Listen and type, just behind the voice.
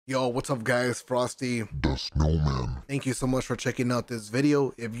Yo, what's up guys, Frosty. The Snowman. Thank you so much for checking out this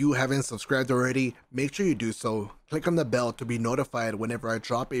video. If you haven't subscribed already, make sure you do so. Click on the bell to be notified whenever I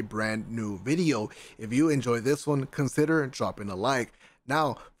drop a brand new video. If you enjoy this one, consider dropping a like.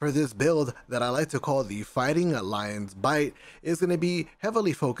 Now, for this build that I like to call the Fighting Lion's Bite, is going to be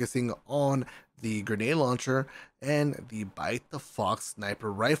heavily focusing on the grenade launcher and the Bite the Fox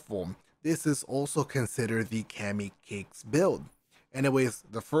sniper rifle. This is also considered the Cami Cakes build. Anyways,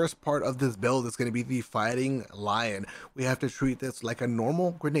 the first part of this build is going to be the Fighting Lion. We have to treat this like a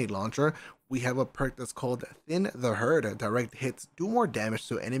normal grenade launcher. We have a perk that's called Thin the Herd. Direct hits do more damage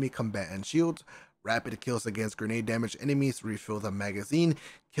to enemy combatant shields. Rapid kills against grenade damage enemies refill the magazine.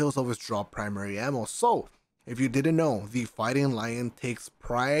 Kills always drop primary ammo. So, if you didn't know, the Fighting Lion takes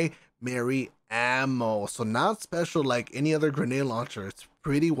primary ammo. So not special like any other grenade launcher. It's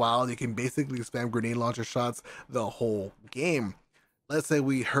pretty wild. You can basically spam grenade launcher shots the whole game. Let's say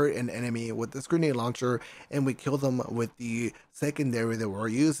we hurt an enemy with this grenade launcher and we kill them with the secondary that we're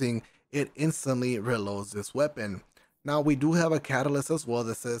using, it instantly reloads this weapon. Now we do have a catalyst as well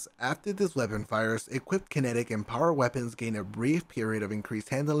that says after this weapon fires, equipped kinetic and power weapons gain a brief period of increased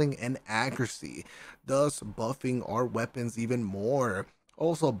handling and accuracy, thus buffing our weapons even more,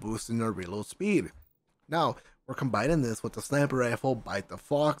 also boosting our reload speed. Now, we're combining this with the sniper rifle Bite the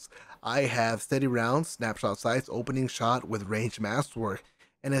Fox. I have steady rounds, snapshot sights, opening shot with range masterwork.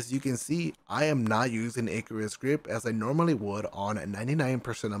 And as you can see, I am not using Icarus grip as I normally would on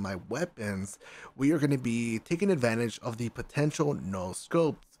 99% of my weapons. We are going to be taking advantage of the potential no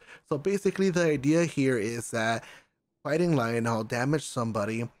scopes. So basically the idea here is that Fighting Lion, I'll damage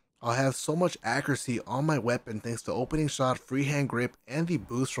somebody. I'll have so much accuracy on my weapon thanks to opening shot, freehand grip, and the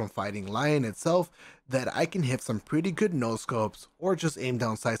boost from Fighting Lion itself that I can hit some pretty good no-scopes or just aim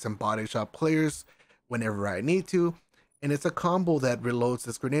down sights and body shot players whenever I need to. And it's a combo that reloads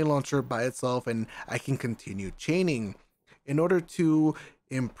this grenade launcher by itself and I can continue chaining. In order to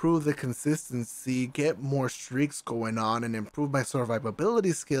improve the consistency, get more streaks going on, and improve my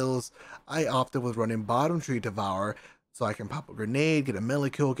survivability skills, I opted with running Bottom Tree Devour. So I can pop a grenade, get a melee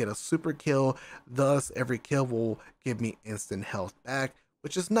kill, get a super kill. Thus, every kill will give me instant health back,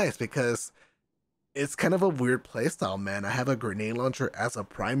 which is nice because it's kind of a weird playstyle, man. I have a grenade launcher as a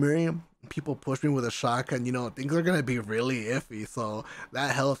primary. People push me with a shotgun, things are going to be really iffy. So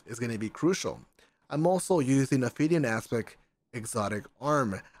that health is going to be crucial. I'm also using a Ophidian Aspect exotic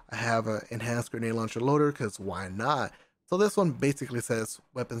arm. I have an enhanced grenade launcher loader because why not? So this one basically says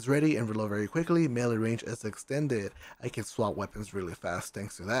weapons ready and reload very quickly, melee range is extended. I can swap weapons really fast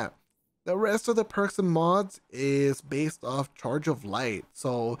thanks to that. The rest of the perks and mods is based off Charge of Light.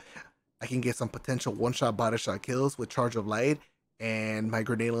 So I can get some potential one-shot body shot kills with Charge of Light, and my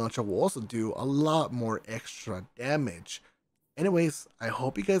grenade launcher will also do a lot more extra damage. Anyways, I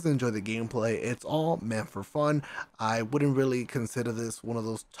hope you guys enjoy the gameplay. It's all meant for fun. I wouldn't really consider this one of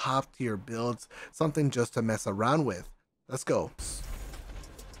those top tier builds, something just to mess around with. Let's go.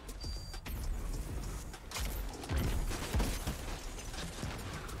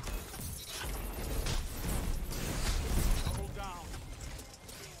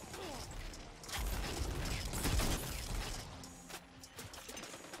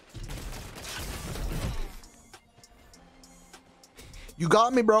 You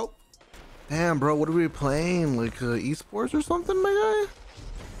got me, bro. Damn, bro, what are we playing? Like esports or something, my guy?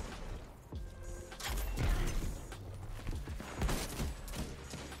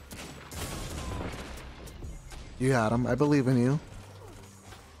 You got him. I believe in you.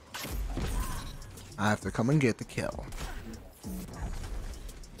 I have to come and get the kill.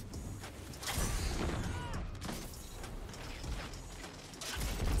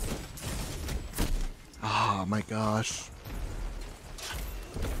 Oh my gosh.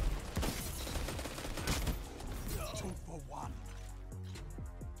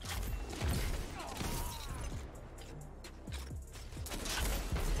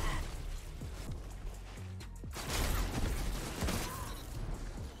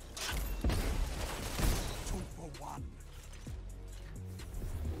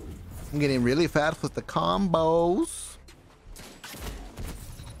 I'm getting really fast with the combos.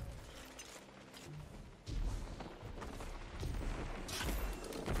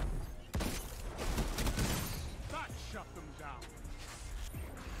 That shut them down.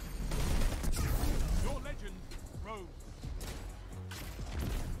 Your legend rose.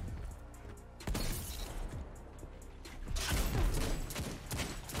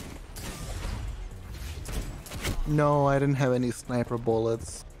 No, I didn't have any sniper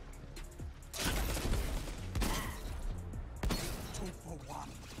bullets.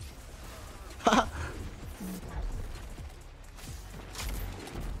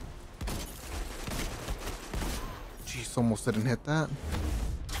 Oops, almost didn't hit that.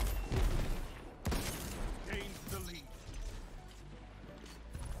 Gains the lead.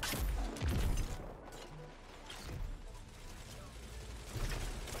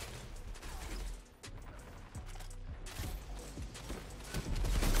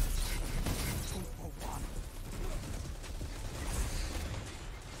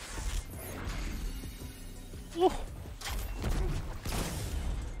 Oh.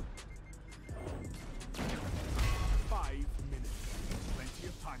 5 minutes. Plenty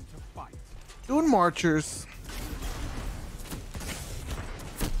of time to fight. Doing marchers.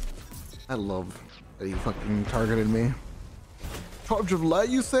 I love that he fucking targeted me. Charge of light,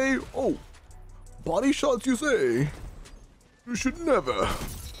 you say? Oh, body shots, you say? You should never. Double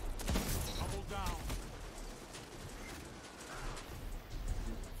down.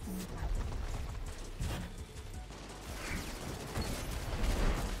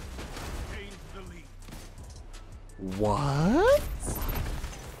 Gains the lead. What?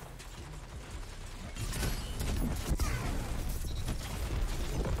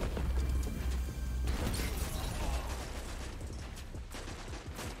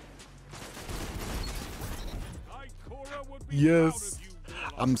 Ikora would be Yes. proud of you,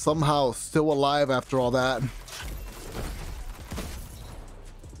 Warlock. I'm somehow still alive after all that.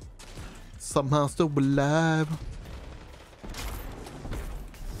 Somehow still alive.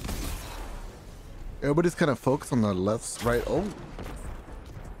 Everybody's kind of focused on the left, right. Oh.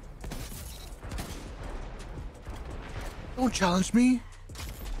 Don't challenge me.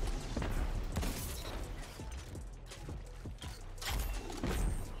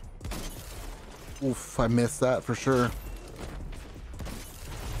 Oof, I missed that for sure.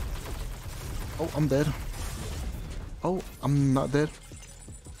 Oh, I'm dead. Oh, I'm not dead.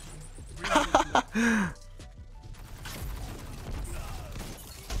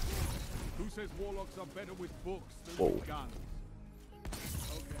 Who says warlocks are better with books than Whoa. with guns?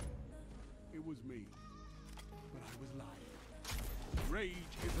 Okay, it was me, but I was lying. Rage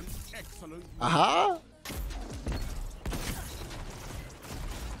is an excellent. Aha!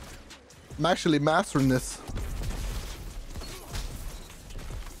 I'm actually mastering this.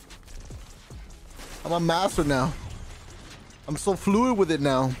 I'm a master now. I'm so fluid with it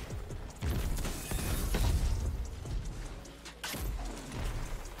now.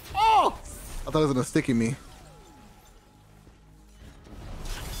 Oh! I thought it was gonna stick in me.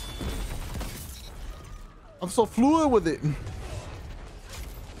 I'm so fluid with it.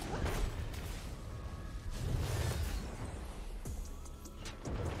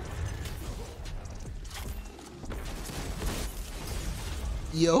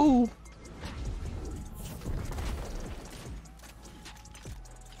 Yo.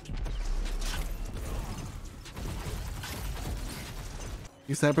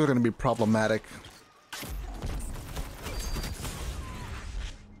 These snipers are gonna be problematic.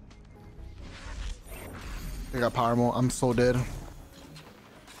 They got power mode. I'm so dead.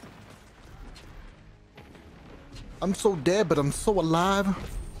 I'm so dead, but I'm so alive.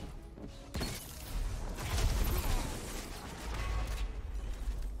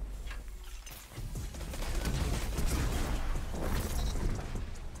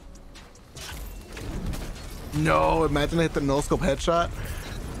 No, imagine I hit the no-scope headshot.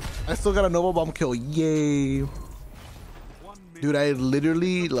 I still got a Nova Bomb kill. Yay. Dude, I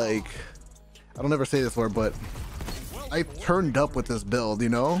literally, like, I don't ever say this word, but I turned up with this build, you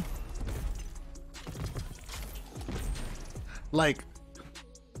know? Like,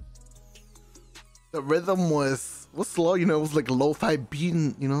 the rhythm was slow, you know, it was like lo-fi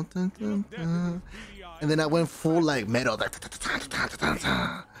beating, you know? And then I went full, like, metal. Like,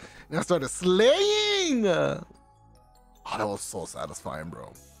 and I started slaying. Oh, that was so satisfying,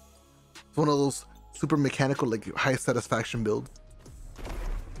 bro. It's one of those super mechanical, like, high satisfaction builds.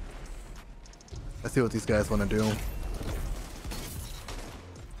 Let's see what these guys want to do.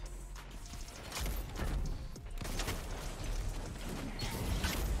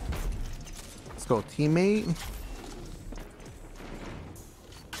 Let's go, teammate.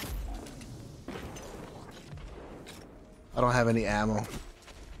 I don't have any ammo.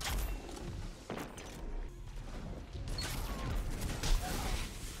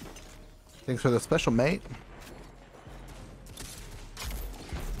 Thanks for the special, mate.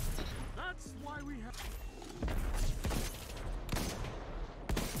 That's why we have.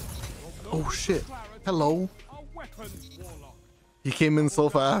 Oh shit. Hello. A weapons warlock. He came in so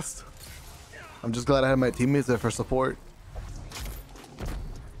fast. I'm just glad I had my teammates there for support.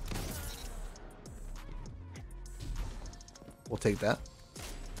 We'll take that.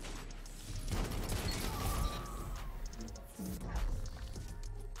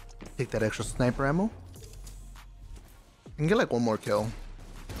 Take that extra sniper ammo. can get like one more kill.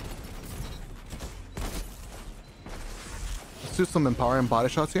 Let's do some empowering body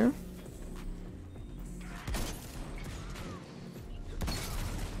shots here.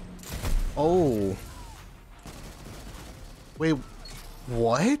 Oh. Wait,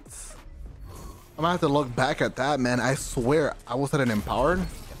 what? I'm gonna have to look back at that, man. I swear I was at an empowered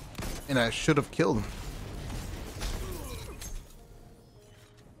and I should have killed.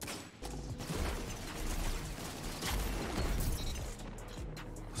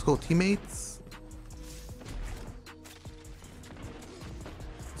 Let's go, teammates.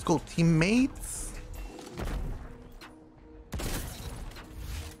 Let's go, teammates.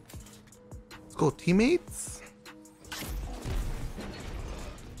 Let's go, teammates.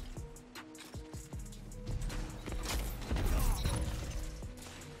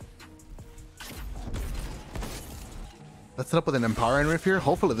 Let's set up with an empowering riff here.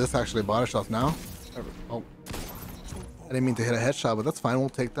 Hopefully this actually body shots now. Oh, I didn't mean to hit a headshot, but that's fine. We'll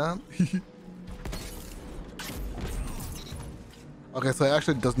take that. Okay, so it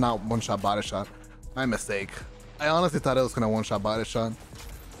actually does not one-shot body shot. My mistake. I honestly thought it was gonna one-shot body shot.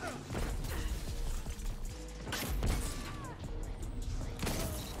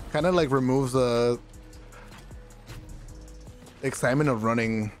 Kind of like removes the excitement of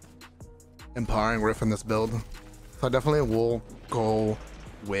running empowering riff in this build. So I definitely will go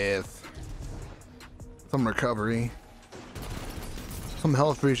with some recovery. Some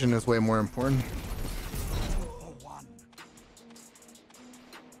health regen is way more important.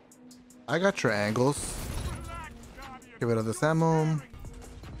 I got triangles. Get rid of this ammo.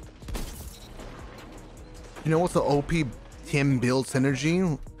 You know what's the OP team build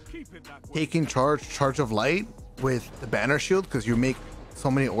synergy? Taking charge of light with the banner shield, because you make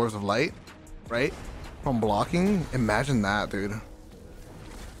so many orbs of light, right? From blocking. Imagine that, dude.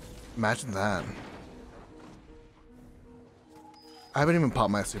 Imagine that. I haven't even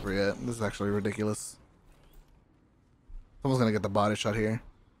popped my super yet. This is actually ridiculous. Someone's gonna get the body shot here.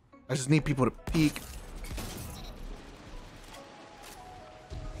 I just need people to peek.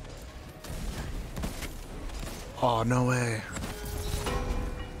 Oh, no way.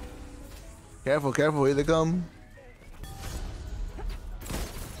 Careful, careful, here they come.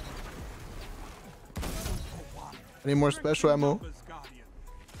 I need more special ammo.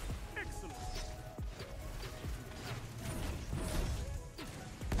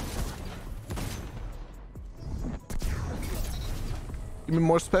 Give me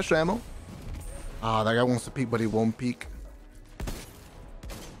more special ammo. Ah, that guy wants to peek, but he won't peek.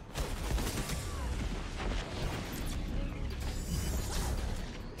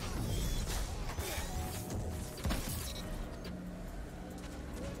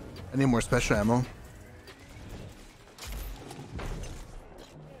 I need more special ammo.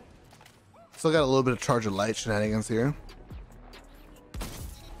 Still got a little bit of charge of light shenanigans here.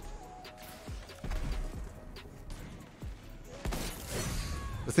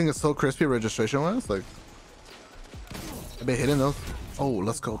 This thing is so crispy registration wise. Like, I've been hitting those. Oh,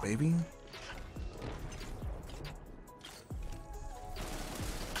 let's go, baby.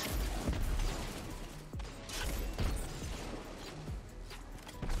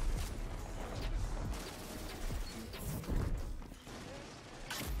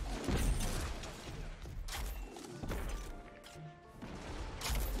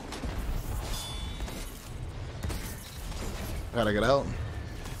 I gotta get out.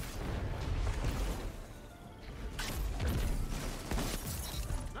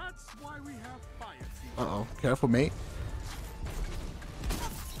 That's why we have fire team. Uh-oh. Careful, mate.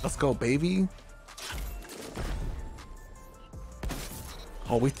 Let's go, baby.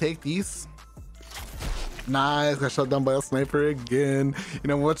 Oh, we take these. Nice. Got shot down by a sniper again. You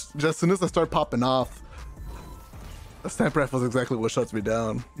know what? Just as soon as I start popping off, the sniper rifle is exactly what shuts me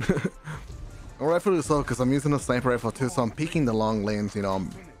down. And rightfully so, because I'm using a sniper rifle too, so I'm peeking the long lanes, you know.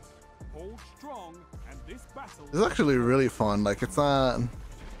 Hold strong, and this battle It's actually really fun. Like, it's not...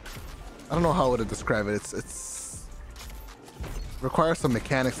 I don't know how to describe it. It's requires some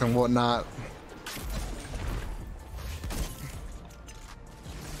mechanics and whatnot.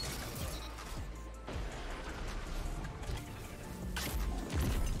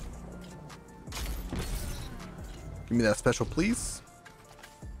 Give me that special, please.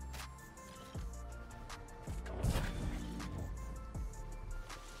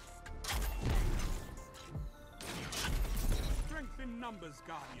 strength in numbers,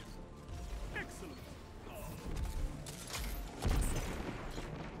 Guardian. Excellent.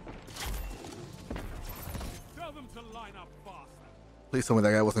 Tell them to line up faster. Please tell me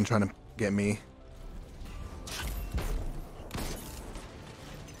that guy wasn't trying to get me.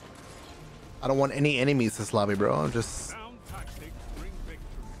 I don't want any enemies this lobby, bro. Just Sounds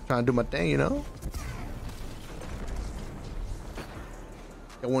Trying to do my thing, you know?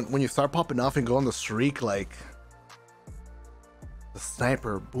 And when you start popping off and go on the streak, like the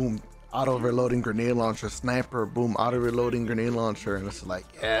sniper, boom, auto reloading grenade launcher, sniper, boom, auto reloading grenade launcher, and it's like,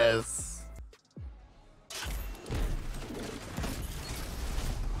 yes.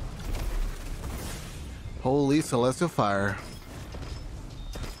 Holy celestial fire.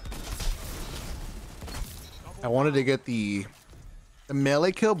 I wanted to get the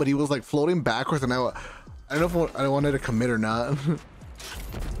melee kill, but he was like floating backwards, and I don't know if I wanted to commit or not.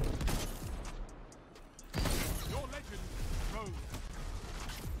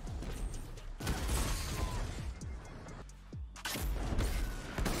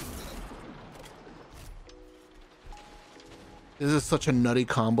 This is such a nutty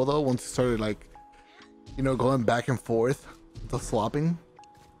combo though, once you started like, you know, going back and forth, the swapping.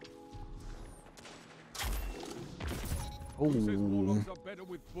 Oh,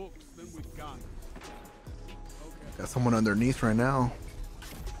 got someone underneath right now.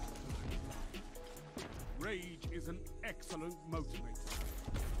 Rage is an excellent motivator.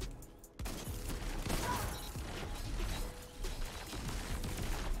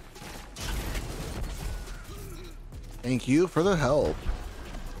 Thank you for the help.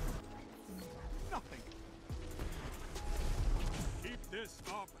 Nothing. Keep this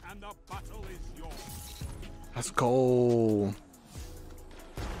up and the battle is yours. Let's go.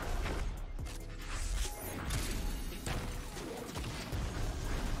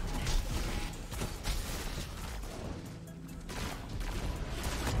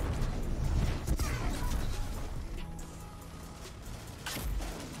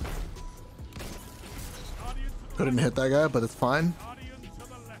 Couldn't hit that guy, but it's fine.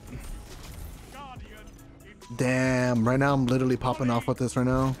 Damn, right now I'm literally popping off with this right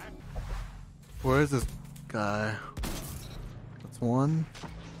now. Where is this guy? That's one.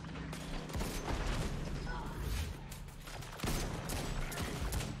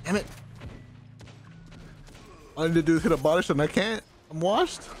 Damn it. All I need to do is hit a body shot and I can't. I'm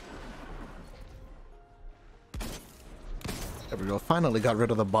washed. There we go. Finally got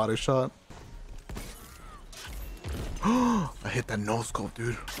rid of the body shot. I hit that no scope,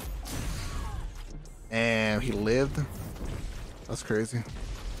 dude. And he lived. That's crazy.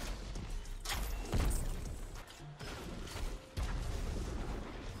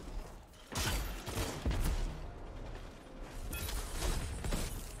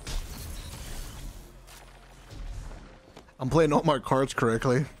 I'm playing all my cards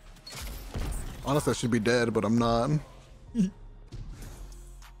correctly. Honestly, I should be dead, but I'm not.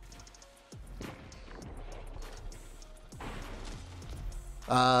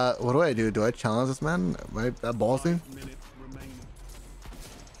 What do I do? Do I challenge this man? Am I that ballsy?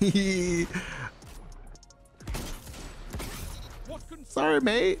 Sorry,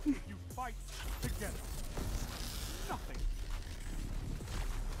 mate. You fight together. Nothing.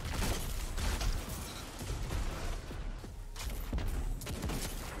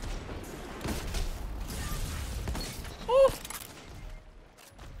 Oh.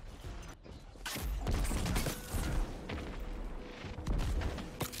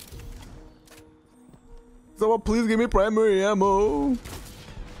 Someone please give me primary ammo.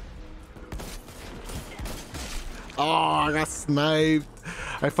 Oh, I got sniped.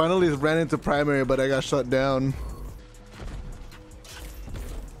 I finally ran into primary, but I got shut down.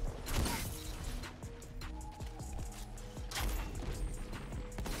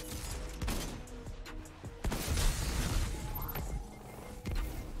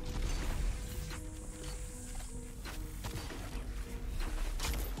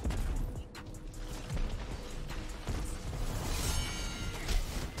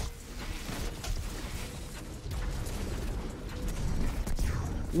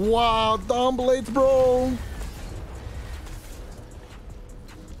 Wow, down blades, bro.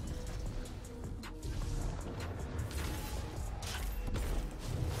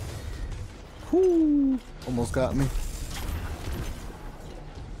 Whoo, almost got me.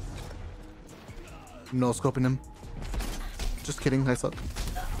 No scoping him. Just kidding, I suck.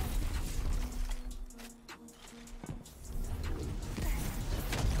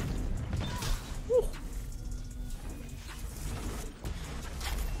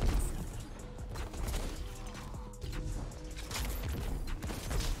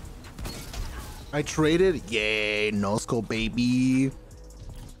 I traded? Yay, no scope, baby. It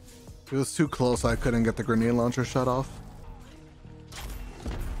was too close, I couldn't get the grenade launcher shut off.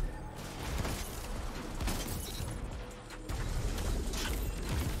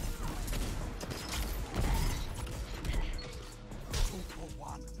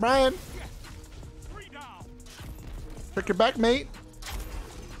 Brian! Check your back, mate.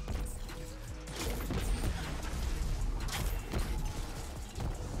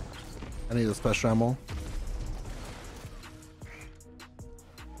 I need a special ammo.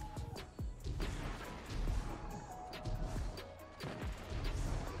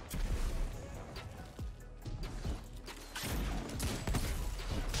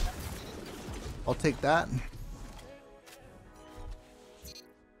 I'll take that.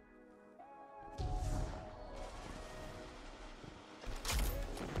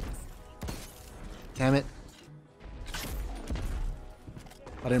 Damn it.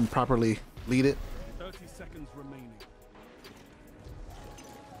 I didn't properly lead it. 30 seconds remaining.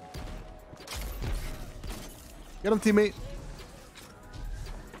 Get him, teammate.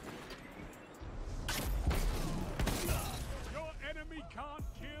 Your enemy can't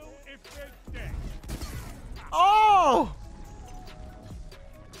kill if they're dead. Oh!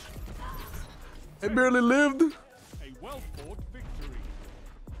 I barely lived. A well-fought victory.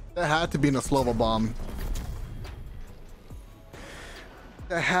 That had to be in a Slovo bomb.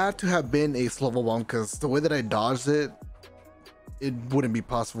 That had to have been a Slovo bomb because the way that I dodged it, it wouldn't be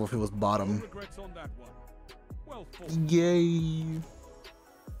possible if it was No bottom. regrets on that one. Well fought. Yay.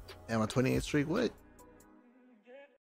 Am I 28th streak? What?